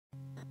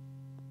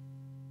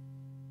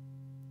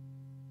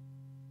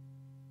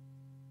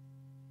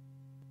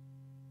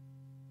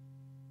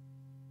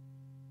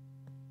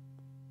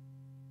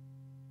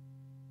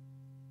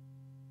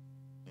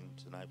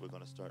Tonight we're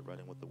going to start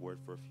writing with the word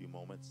for a few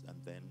moments, and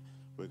then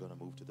we're going to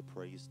move to the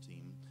praise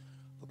team.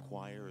 The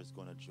choir is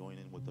going to join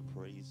in with the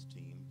praise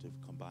team to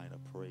combine a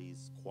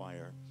praise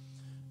choir.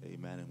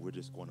 Amen. And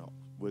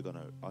we're going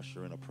to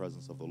usher in a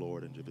presence of the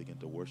Lord and to begin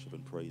to worship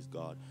and praise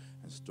God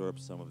and stir up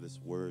some of this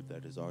word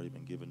that has already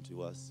been given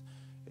to us.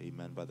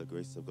 Amen. By the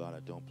grace of God, I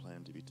don't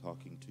plan to be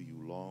talking to you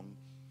long.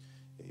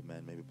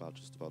 Amen. Maybe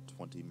just about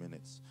 20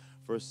 minutes.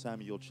 1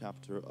 Samuel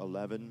chapter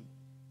 11.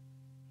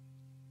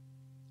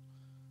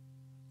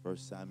 1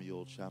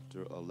 Samuel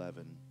chapter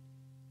 11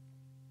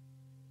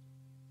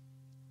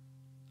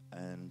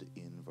 and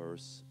in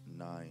verse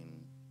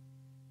 9.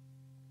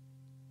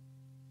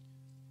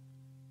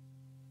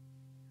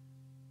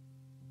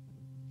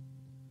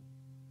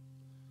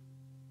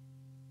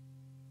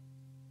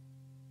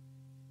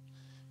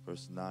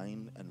 Verse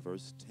 9 and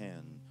verse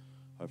 10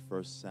 of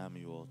 1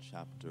 Samuel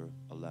chapter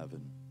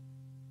 11.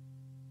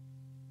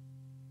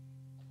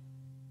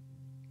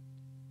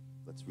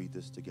 Let's read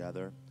this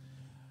together.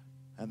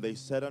 And they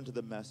said unto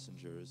the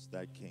messengers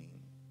that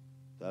came,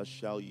 Thus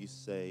shall ye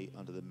say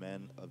unto the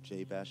men of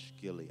Jabesh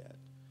Gilead,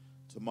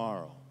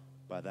 Tomorrow,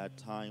 by that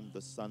time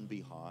the sun be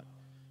hot,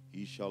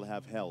 ye shall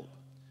have help.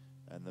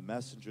 And the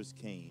messengers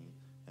came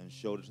and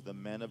showed it to the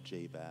men of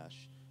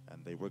Jabesh,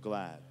 and they were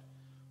glad.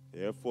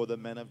 Therefore the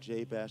men of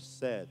Jabesh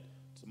said,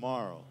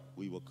 Tomorrow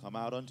we will come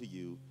out unto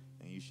you,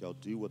 and ye shall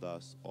do with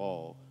us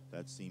all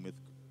that seemeth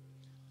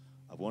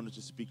good. I wanted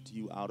to speak to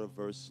you out of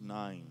verse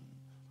 9.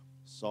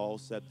 Saul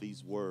said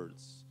these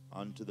words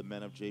unto the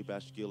men of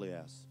Jabesh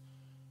Gilead,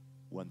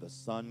 When the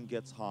sun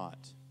gets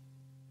hot,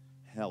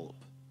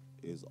 help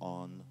is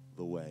on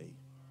the way.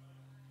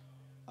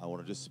 I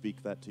want to just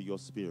speak that to your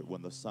spirit.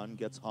 When the sun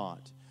gets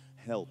hot,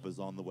 help is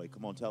on the way.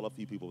 Come on, tell a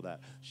few people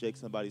that. Shake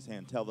somebody's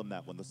hand. Tell them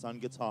that. When the sun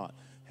gets hot,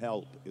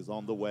 help is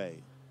on the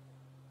way.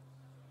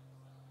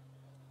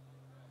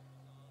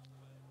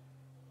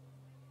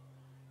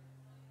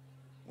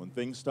 When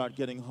things start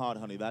getting hot,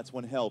 honey, that's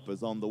when help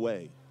is on the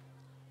way.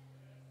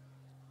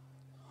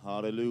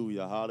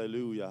 Hallelujah,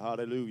 hallelujah,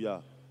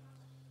 hallelujah.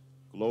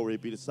 Glory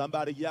be to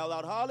somebody. Yell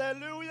out,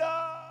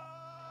 hallelujah.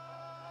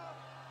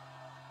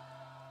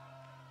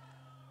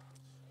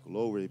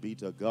 Glory be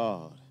to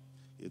God.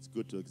 It's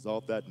good to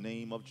exalt that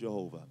name of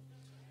Jehovah.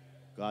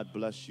 God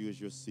bless you as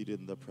you're seated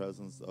in the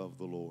presence of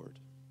the Lord.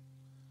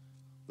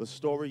 The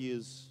story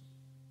is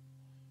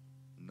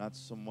not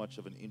so much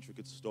of an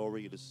intricate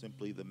story. It is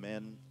simply the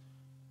men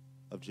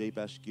of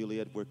Jabesh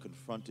Gilead were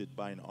confronted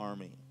by an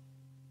army.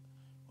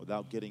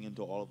 Without getting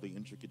into all of the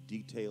intricate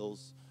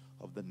details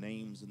of the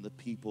names and the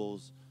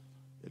peoples,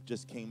 it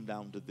just came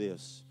down to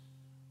this.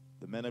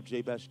 The men of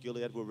Jabesh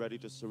Gilead were ready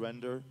to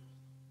surrender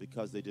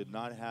because they did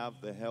not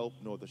have the help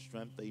nor the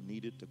strength they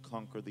needed to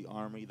conquer the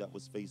army that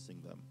was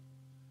facing them.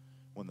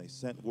 When they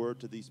sent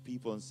word to these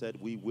people and said,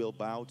 we will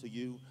bow to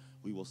you,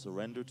 we will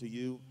surrender to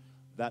you,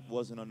 that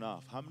wasn't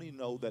enough. How many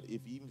know that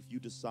even if you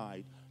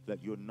decide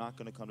that you're not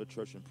going to come to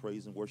church and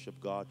praise and worship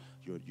God,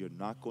 you're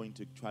not going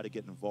to try to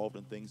get involved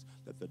in things,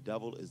 that the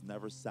devil is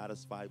never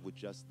satisfied with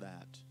just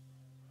that?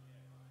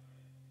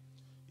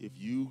 If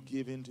you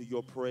give into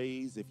your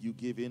praise, if you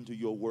give into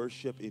your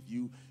worship, if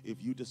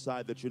you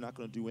decide that you're not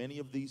going to do any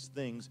of these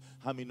things,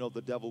 how many know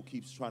the devil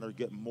keeps trying to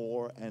get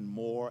more and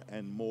more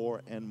and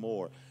more and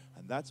more?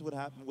 And that's what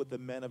happened with the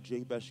men of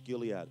Jabesh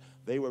Gilead.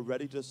 They were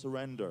ready to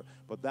surrender,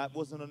 but that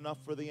wasn't enough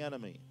for the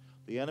enemy.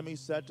 The enemy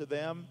said to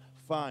them,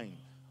 fine,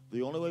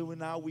 the only way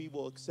we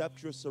will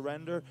accept your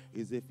surrender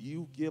is if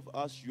you give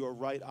us your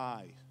right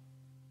eye.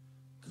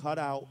 Cut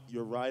out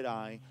your right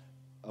eye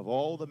of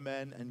all the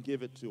men and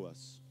give it to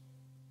us.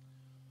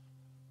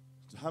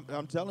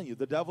 I'm telling you,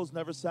 the devil's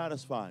never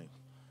satisfied.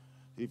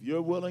 If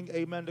you're willing,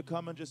 amen, to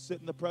come and just sit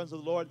in the presence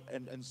of the Lord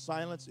and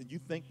silence, and you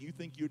think you're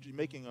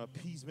making an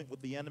appeasement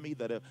with the enemy,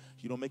 that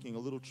making a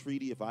little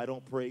treaty, if I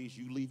don't praise,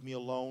 you leave me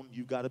alone,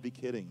 you got to be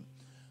kidding.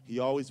 He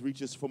always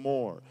reaches for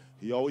more.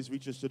 He always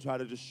reaches to try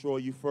to destroy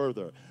you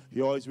further.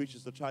 He always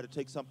reaches to try to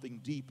take something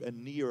deep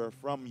and nearer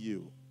from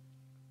you.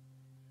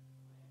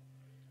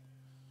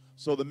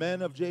 So the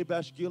men of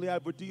Jabesh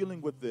Gilead were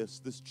dealing with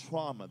this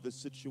trauma, this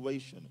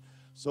situation.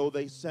 So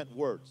they sent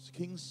words.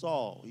 King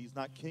Saul, he's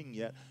not king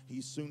yet,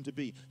 he's soon to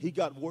be. He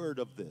got word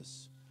of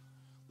this.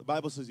 The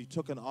Bible says he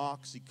took an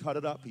ox, he cut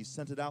it up, he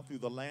sent it out through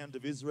the land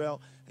of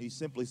Israel, and he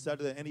simply said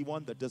to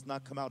anyone that does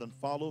not come out and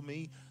follow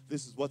me,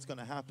 this is what's going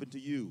to happen to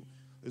you.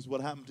 This is what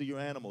happened to your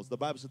animals. The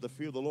Bible said the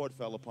fear of the Lord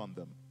fell upon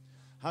them.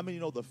 How many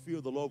know the fear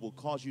of the Lord will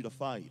cause you to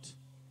fight?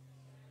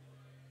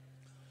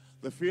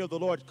 The fear of the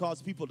Lord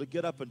caused people to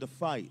get up and to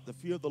fight. The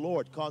fear of the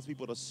Lord caused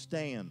people to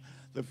stand.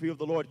 The fear of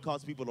the Lord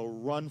caused people to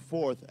run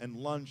forth and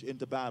lunge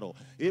into battle.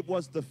 It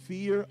was the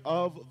fear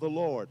of the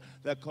Lord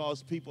that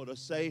caused people to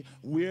say,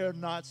 we're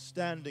not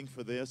standing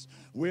for this.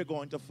 We're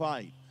going to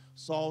fight.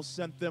 Saul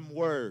sent them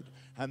word,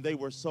 and they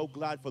were so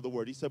glad for the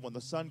word. He said, when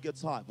the sun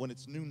gets hot, when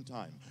it's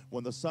noontime,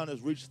 when the sun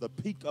has reached the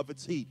peak of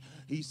its heat,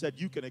 he said,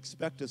 you can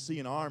expect to see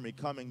an army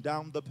coming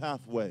down the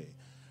pathway.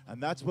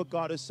 And that's what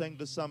God is saying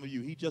to some of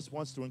you. He just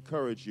wants to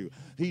encourage you.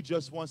 He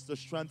just wants to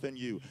strengthen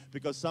you,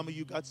 because some of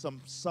you got some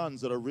suns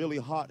that are really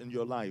hot in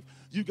your life.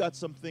 You got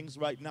some things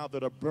right now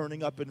that are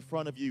burning up in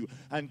front of you.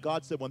 And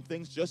God said when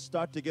things just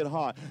start to get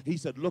hot, he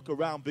said, look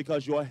around,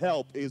 because your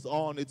help is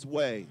on its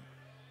way.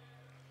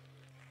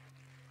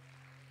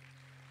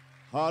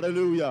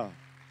 Hallelujah.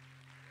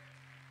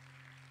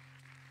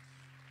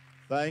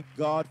 Thank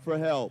God for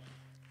help.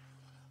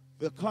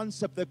 The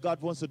concept that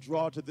God wants to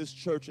draw to this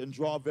church, and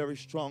draw very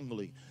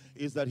strongly,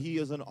 is that he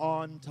is an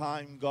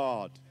on-time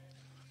God.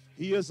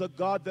 He is a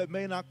God that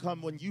may not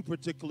come when you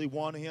particularly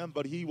want him,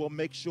 but he will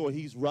make sure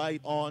he's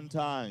right on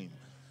time.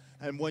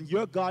 And when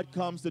your God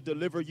comes to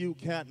deliver you,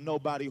 can't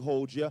nobody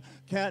hold you.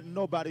 Can't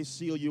nobody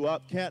seal you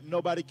up. Can't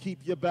nobody keep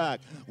you back.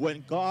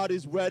 When God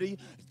is ready,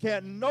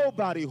 can't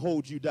nobody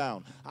hold you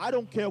down. I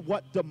don't care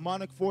what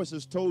demonic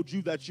forces told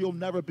you that you'll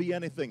never be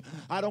anything.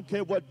 I don't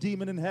care what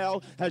demon in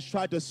hell has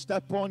tried to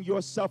step on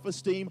your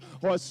self-esteem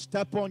or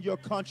step on your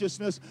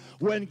consciousness.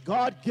 When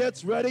God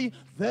gets ready,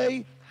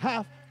 they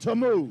have to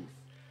move.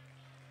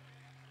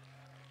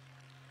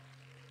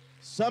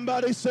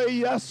 Somebody say,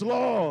 yes,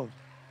 Lord.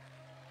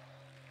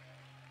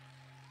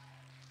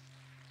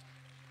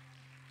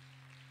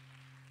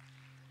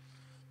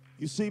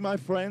 You see, my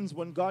friends,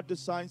 when God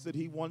decides that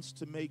he wants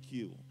to make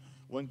you,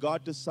 when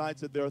God decides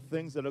that there are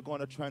things that are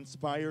going to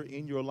transpire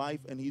in your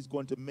life and he's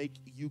going to make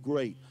you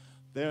great,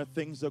 there are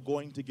things that are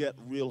going to get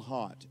real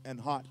hot,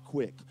 and hot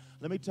quick.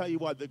 Let me tell you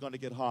why they're going to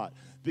get hot.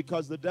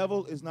 Because the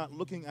devil is not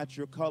looking at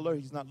your color.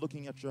 He's not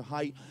looking at your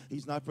height.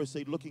 He's not per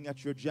se looking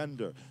at your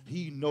gender.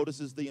 He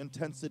notices the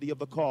intensity of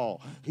the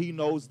call. He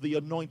knows the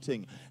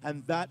anointing.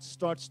 And that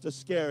starts to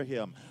scare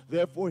him.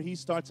 Therefore, he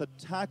starts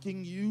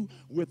attacking you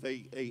with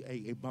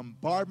a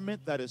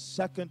bombardment that is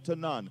second to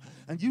none.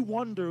 And you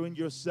wonder in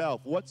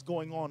yourself, what's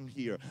going on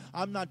here?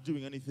 I'm not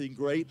doing anything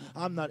great.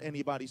 I'm not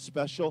anybody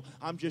special.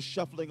 I'm just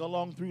shuffling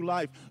along through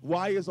life.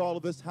 Why is all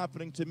of this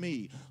happening to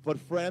me? But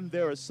friend,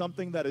 there is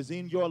something that is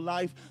in your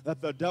life that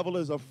the devil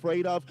is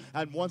afraid of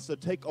and wants to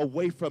take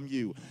away from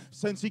you.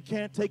 Since he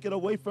can't take it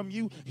away from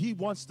you, he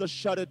wants to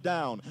shut it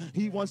down.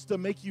 He wants to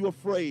make you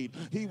afraid.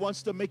 He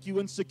wants to make you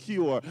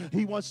insecure.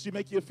 He wants to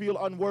make you feel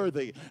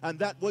unworthy. And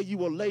that way you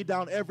will lay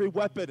down every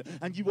weapon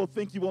and you will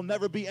think you will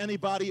never be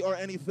anybody or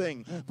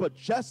anything. But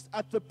just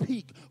at the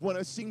peak, when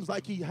it seems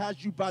like he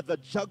has you by the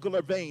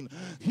jugular vein,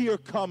 here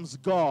comes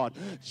God.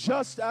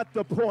 Just at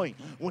the point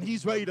when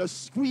he's ready to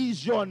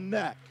squeeze your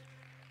neck,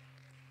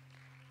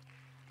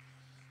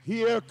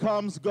 here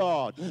comes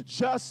God.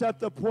 Just at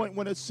the point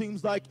when it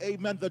seems like,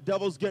 amen, the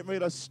devil's getting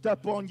ready to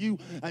step on you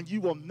and you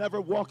will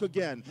never walk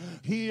again.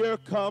 Here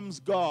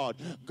comes God.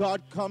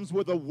 God comes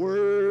with a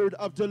word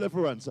of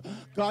deliverance.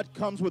 God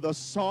comes with a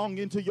song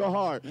into your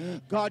heart.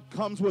 God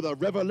comes with a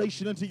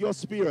revelation into your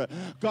spirit.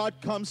 God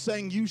comes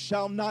saying, you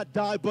shall not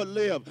die but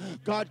live.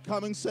 God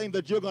coming saying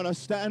that you're going to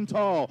stand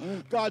tall.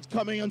 God's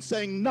coming and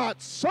saying, not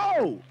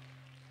so.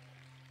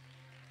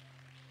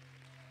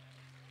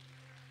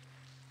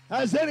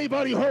 Has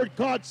anybody heard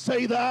God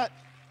say that?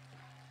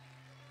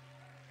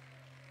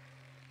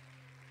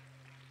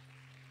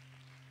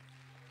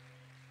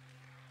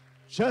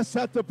 Just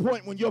at the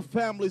point when your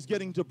family's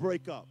getting to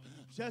break up.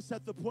 Just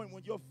at the point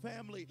when your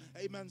family,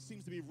 amen,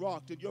 seems to be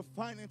rocked and your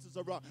finances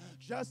are rocked.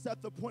 Just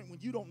at the point when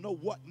you don't know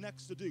what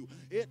next to do.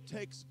 It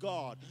takes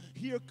God.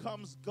 Here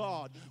comes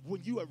God.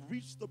 When you have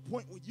reached the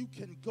point where you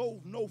can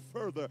go no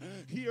further,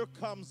 here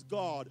comes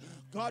God.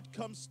 God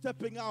comes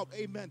stepping out,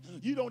 amen.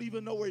 You don't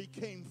even know where he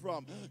came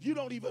from. You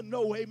don't even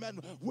know, amen,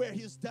 where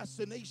his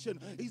destination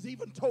is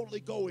even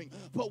totally going.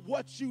 But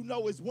what you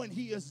know is when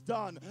he is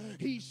done,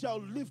 he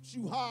shall lift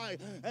you high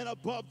and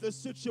above the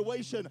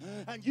situation,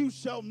 and you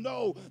shall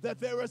know that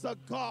there is a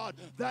God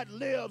that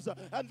lives,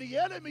 and the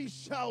enemy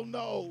shall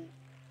know.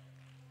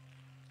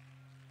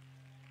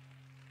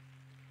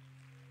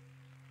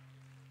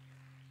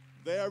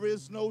 There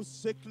is no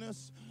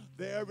sickness,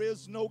 there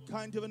is no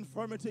kind of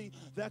infirmity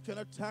that can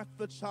attack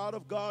the child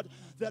of God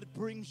that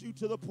brings you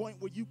to the point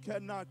where you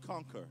cannot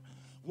conquer.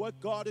 What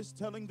God is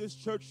telling this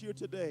church here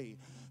today,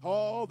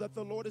 all that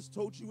the Lord has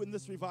told you in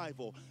this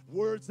revival,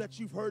 words that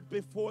you've heard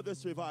before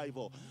this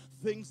revival,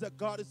 things that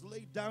God has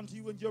laid down to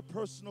you in your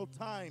personal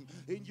time,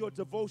 in your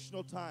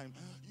devotional time.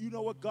 You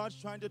know what God's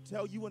trying to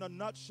tell you in a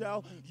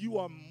nutshell? You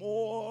are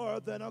more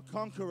than a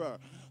conqueror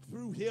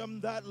through him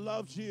that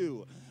loves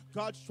you.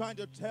 God's trying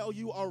to tell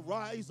you,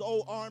 arise,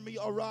 O army,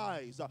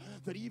 arise.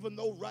 That even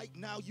though right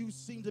now you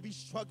seem to be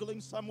struggling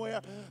somewhere,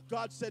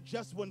 God said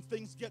just when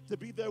things get to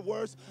be their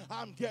worst,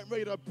 I'm getting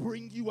ready to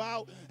bring you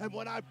out. And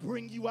when I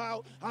bring you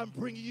out, I'm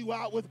bringing you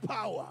out with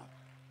power.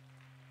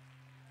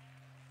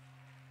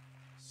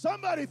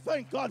 Somebody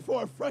thank God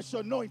for a fresh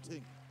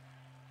anointing.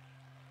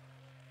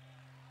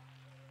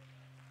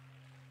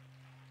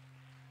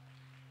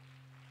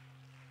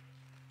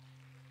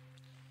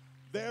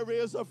 There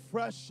is a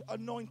fresh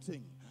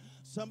anointing.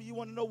 Some of you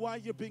want to know why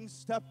you're being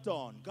stepped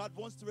on. God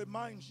wants to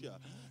remind you.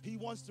 He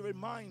wants to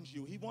remind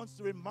you. He wants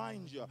to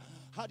remind you.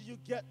 How do you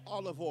get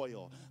olive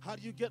oil? How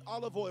do you get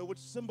olive oil, which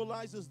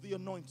symbolizes the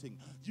anointing?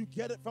 You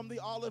get it from the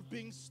olive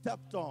being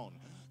stepped on.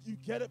 You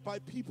get it by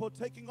people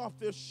taking off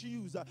their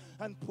shoes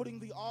and putting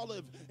the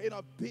olive in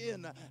a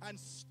bin and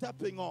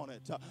stepping on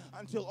it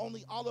until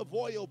only olive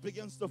oil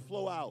begins to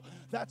flow out.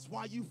 That's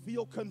why you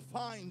feel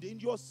confined in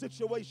your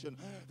situation.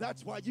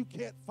 That's why you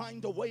can't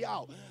find a way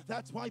out.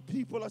 That's why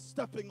people are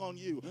stepping on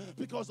you,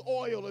 because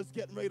oil is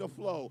getting ready to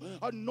flow.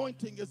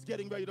 Anointing is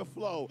getting ready to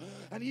flow.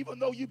 And even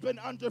though you've been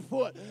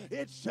underfoot,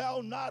 it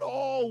shall not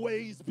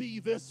always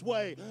be this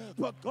way.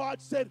 But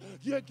God said,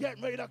 you're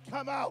getting ready to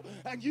come out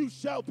and you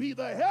shall be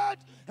the head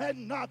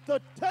and not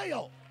the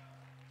tail.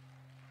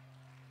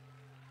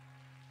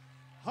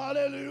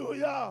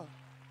 Hallelujah.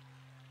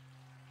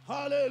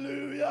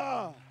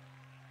 Hallelujah.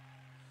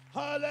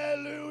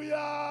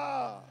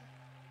 Hallelujah.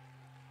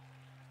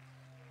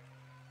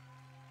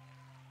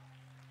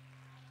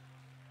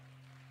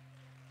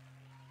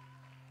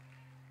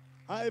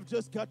 I have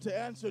just got to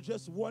answer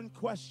just one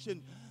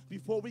question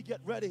before we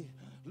get ready.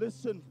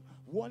 Listen,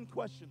 one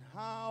question.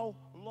 How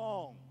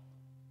long?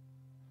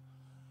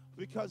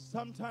 Because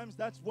sometimes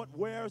that's what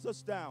wears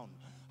us down.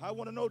 I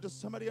want to know, does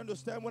somebody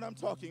understand what I'm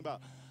talking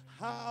about?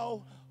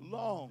 How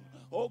long?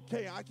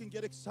 Okay, I can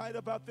get excited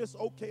about this.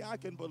 Okay, I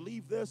can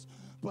believe this.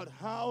 But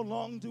how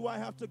long do I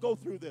have to go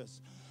through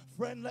this?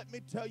 Friend, let me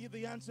tell you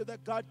the answer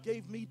that God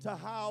gave me to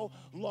how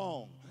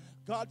long.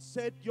 God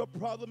said your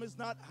problem is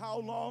not how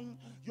long.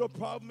 Your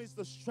problem is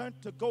the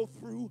strength to go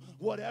through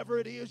whatever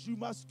it is you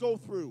must go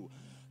through.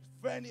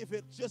 Friend, if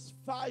it's just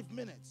 5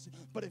 minutes,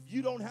 but if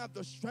you don't have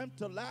the strength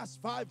to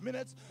last 5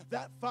 minutes,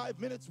 that 5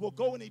 minutes will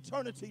go in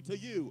eternity to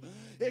you.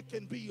 It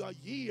can be a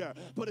year,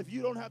 but if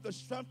you don't have the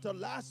strength to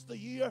last the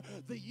year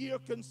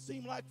can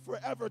seem like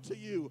forever to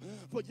you.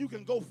 But you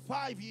can go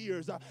 5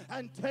 years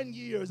and 10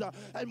 years,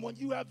 and when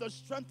you have the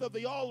strength of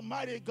the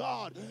Almighty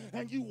God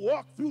and you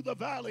walk through the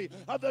valley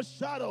of the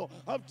shadow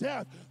of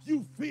death,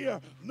 you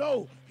fear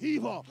no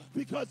evil,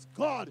 because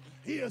God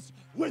is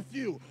with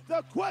you.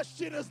 The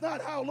question is not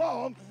how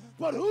long,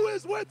 but who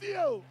is with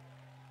you?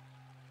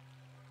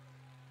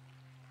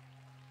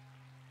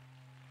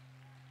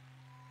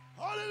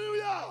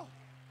 Hallelujah!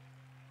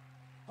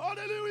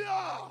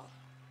 Hallelujah!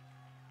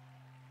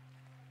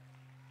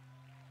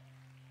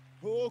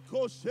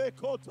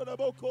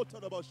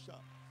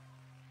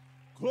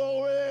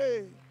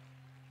 Glory!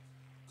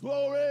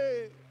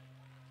 Glory!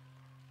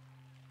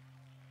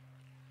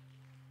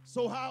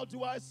 So how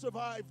do I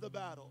survive the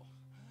battle?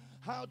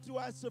 How do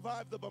I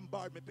survive the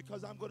bombardment?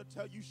 Because I'm going to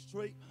tell you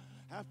straight,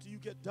 after you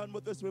get done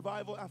with this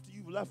revival, after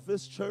you've left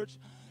this church,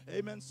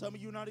 amen, some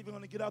of you are not even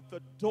going to get out the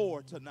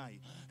door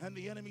tonight, and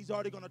the enemy's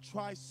already going to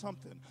try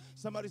something.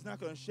 Somebody's not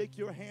going to shake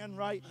your hand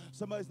right.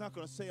 Somebody's not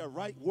going to say a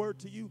right word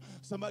to you.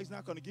 Somebody's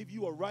not going to give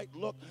you a right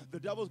look. The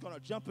devil's going to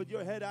jump in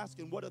your head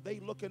asking, what are they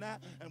looking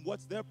at, and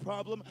what's their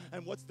problem,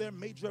 and what's their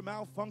major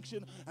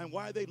malfunction, and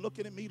why are they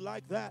looking at me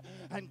like that?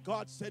 And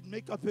God said,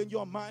 make up in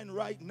your mind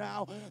right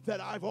now that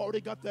I've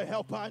already got the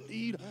help I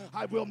need.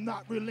 I will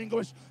not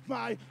relinquish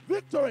my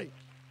victory.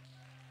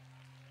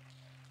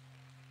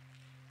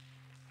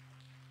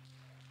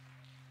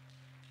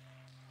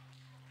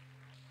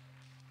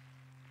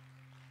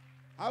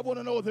 I want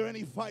to know if there are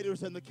any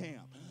fighters in the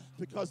camp,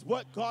 because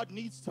what God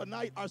needs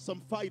tonight are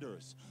some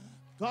fighters.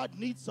 God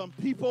needs some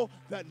people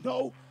that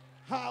know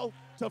how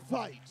to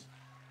fight.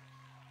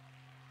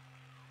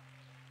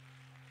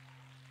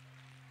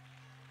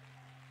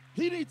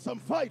 He needs some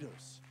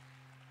fighters.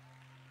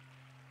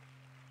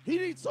 He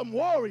needs some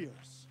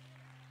warriors.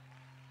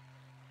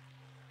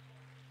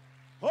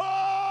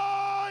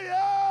 Oh,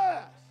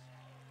 yes!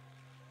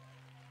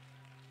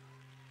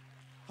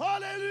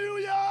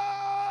 Hallelujah!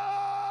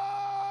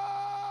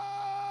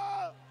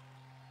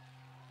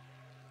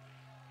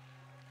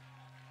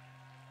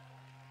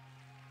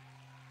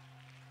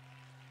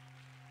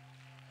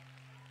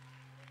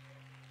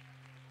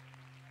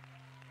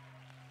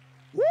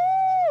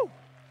 Woo!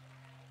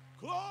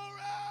 Glory!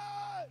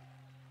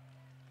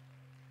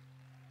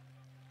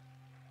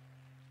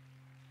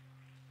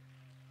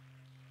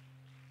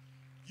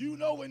 You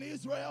know, in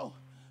Israel,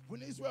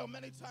 when Israel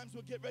many times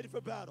would get ready for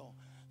battle,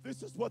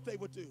 this is what they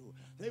would do.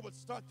 They would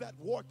start that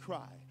war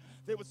cry.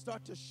 They would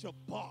start to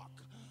shabak,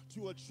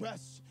 to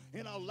address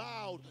in a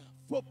loud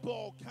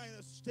football kind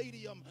of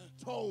stadium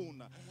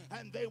tone.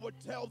 And they would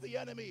tell the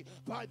enemy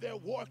by their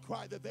war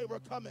cry that they were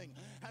coming.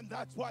 And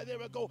that's why they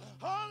would go,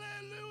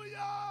 hallelujah!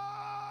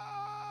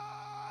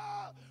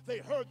 They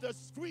heard the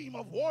scream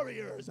of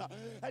warriors.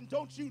 And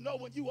don't you know,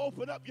 when you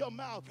open up your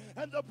mouth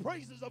and the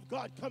praises of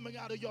God coming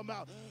out of your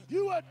mouth,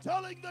 you are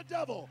telling the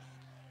devil,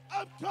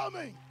 I'm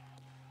coming.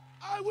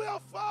 I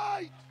will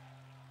fight.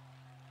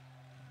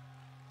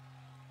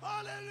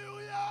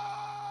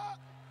 Hallelujah.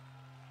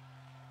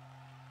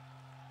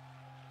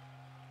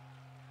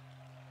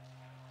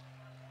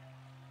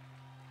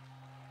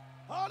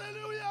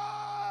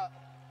 Hallelujah.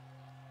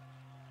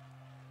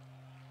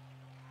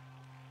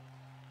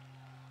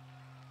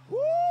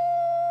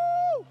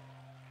 Woo!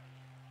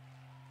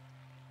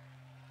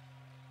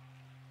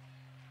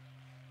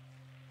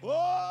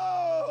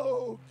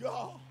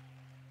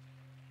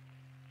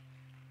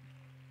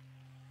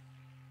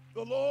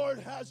 The Lord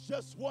has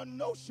just one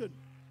notion.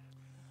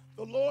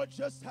 The Lord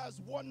just has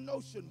one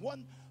notion,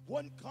 one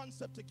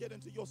concept to get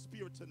into your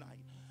spirit tonight.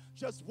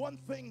 Just one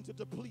thing to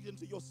deplete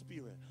into your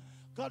spirit.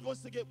 God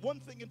wants to get one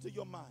thing into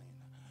your mind.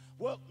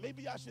 Well,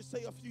 maybe I should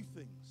say a few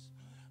things.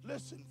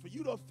 Listen, for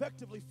you to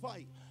effectively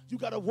fight, you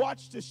got to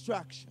watch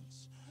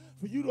distractions.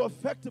 For you to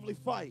effectively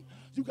fight,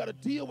 you got to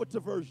deal with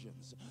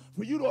diversions.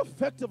 For you to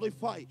effectively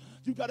fight,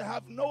 you got to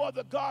have no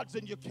other gods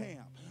in your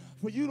camp.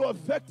 For you to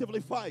effectively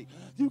fight,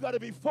 you got to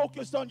be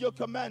focused on your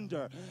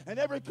commander and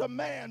every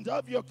command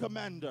of your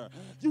commander.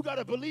 You got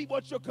to believe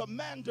what your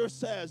commander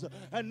says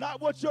and not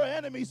what your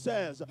enemy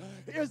says.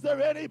 Is there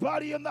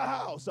anybody in the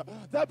house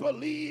that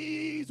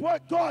believes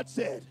what God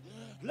said?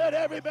 Let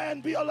every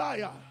man be a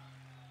liar.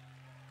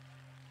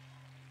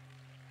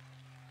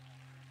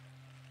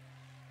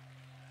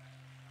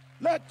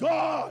 Let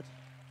God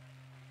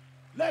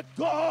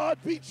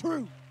be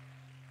true.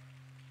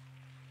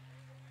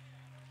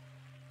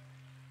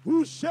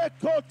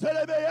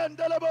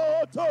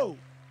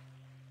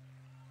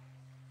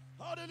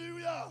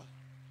 Hallelujah.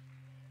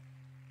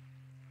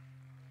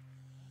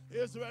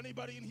 Is there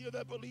anybody in here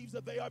that believes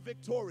that they are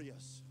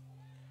victorious?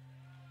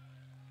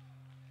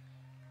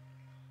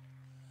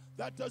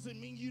 That doesn't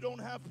mean you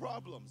don't have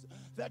problems.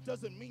 That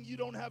doesn't mean you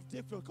don't have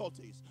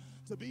difficulties.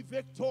 To be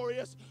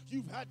victorious,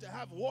 you've had to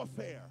have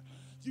warfare.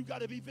 You've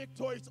got to be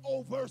victorious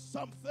over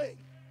something.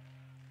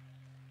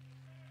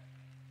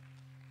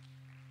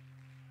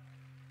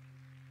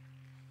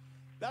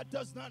 That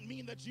does not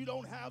mean that you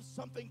don't have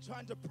something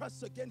trying to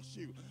press against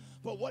you.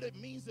 But what it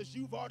means is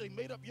you've already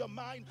made up your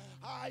mind,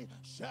 I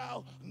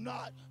shall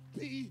not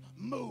be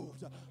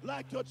moved,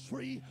 like a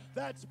tree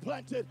that's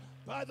planted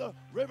by the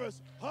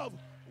rivers of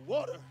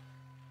water.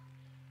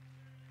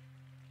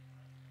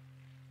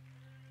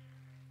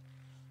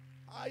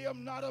 I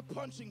am not a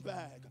punching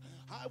bag.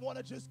 I want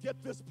to just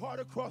get this part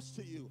across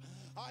to you.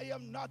 I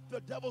am not the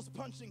devil's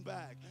punching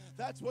bag.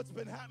 That's what's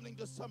been happening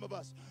to some of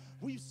us.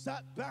 We've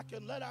sat back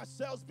and let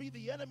ourselves be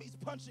the enemy's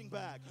punching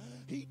bag.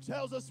 He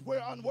tells us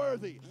we're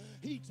unworthy.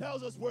 He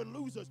tells us we're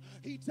losers.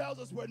 He tells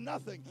us we're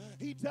nothing.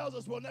 He tells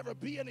us we'll never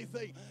be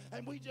anything.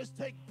 And we just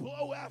take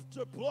blow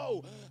after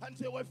blow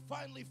until we're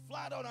finally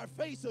flat on our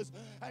faces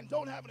and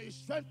don't have any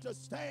strength to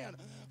stand.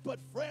 But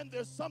friend,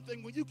 there's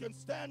something when you can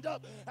stand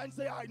up and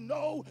say, I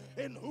know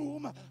in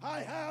whom I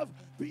have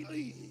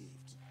believed.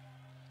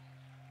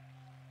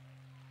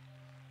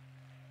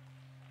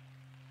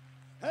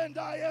 And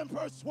I am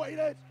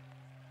persuaded.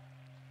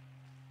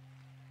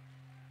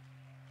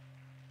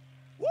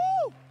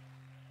 Woo!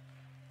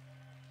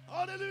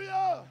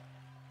 Hallelujah!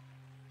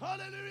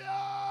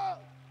 Hallelujah!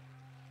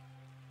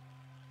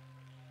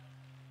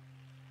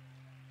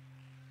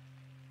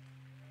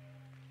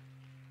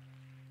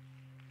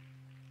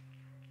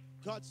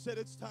 God said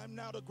it's time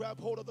now to grab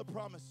hold of the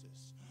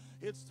promises.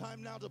 It's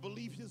time now to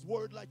believe his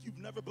word like you've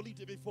never believed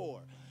it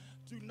before.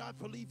 Do not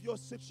believe your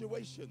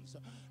situations.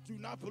 Do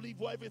not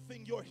believe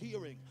everything you're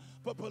hearing,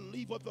 but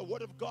believe what the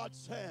word of God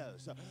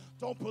says.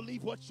 Don't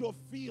believe what you're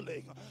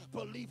feeling.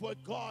 Believe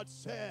what God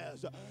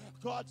says.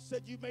 God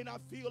said you may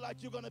not feel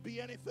like you're going to be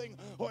anything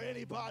or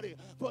anybody,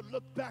 but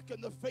look back in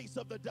the face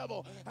of the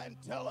devil and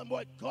tell him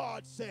what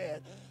God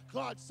said.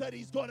 God said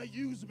he's going to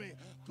use me.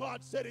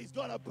 God said he's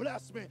going to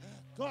bless me.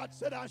 God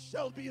said I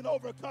shall be an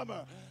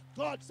overcomer.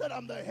 God said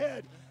I'm the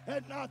head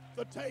and not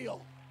the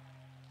tail.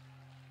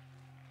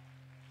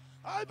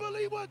 I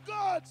believe what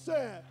God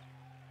said.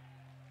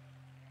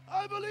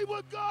 I believe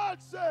what God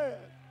said.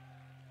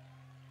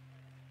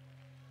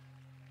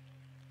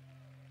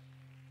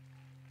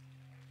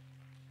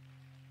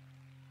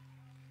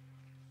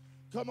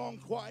 Come on,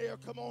 choir.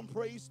 Come on,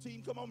 praise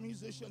team. Come on,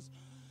 musicians.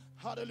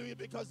 Hallelujah,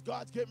 because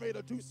God's getting ready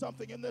to do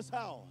something in this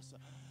house.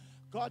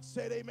 God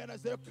said, amen,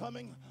 as they're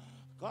coming.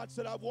 God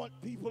said, I want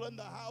people in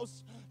the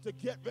house to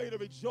get ready to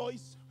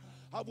rejoice.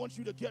 I want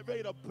you to get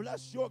ready to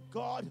bless your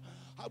God.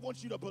 I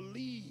want you to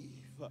believe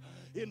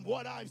in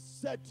what I've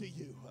said to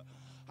you.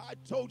 I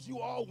told you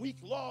all week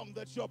long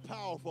that you're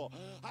powerful.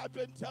 I've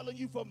been telling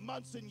you for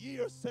months and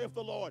years, saith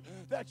the Lord,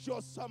 that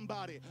you're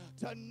somebody.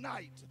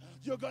 Tonight,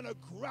 you're going to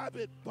grab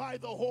it by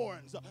the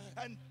horns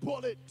and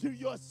pull it to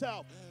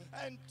yourself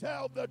and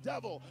tell the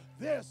devil,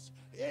 this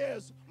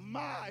is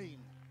mine.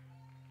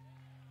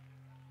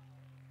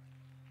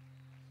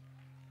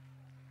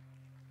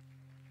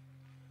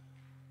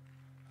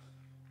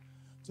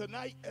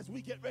 Tonight, as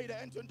we get ready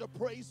to enter into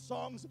praise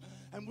songs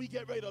and we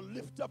get ready to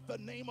lift up the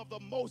name of the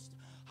Most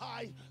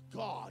High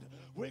God,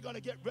 we're going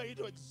to get ready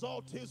to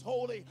exalt his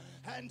holy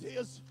and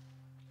his.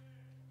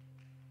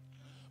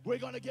 We're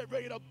going to get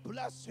ready to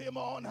bless him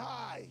on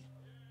high.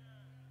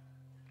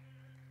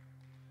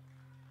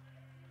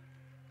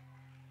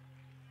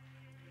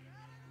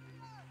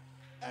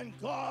 And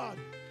God's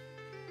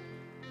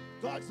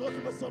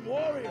looking for some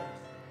warriors.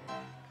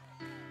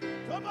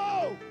 Come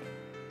on.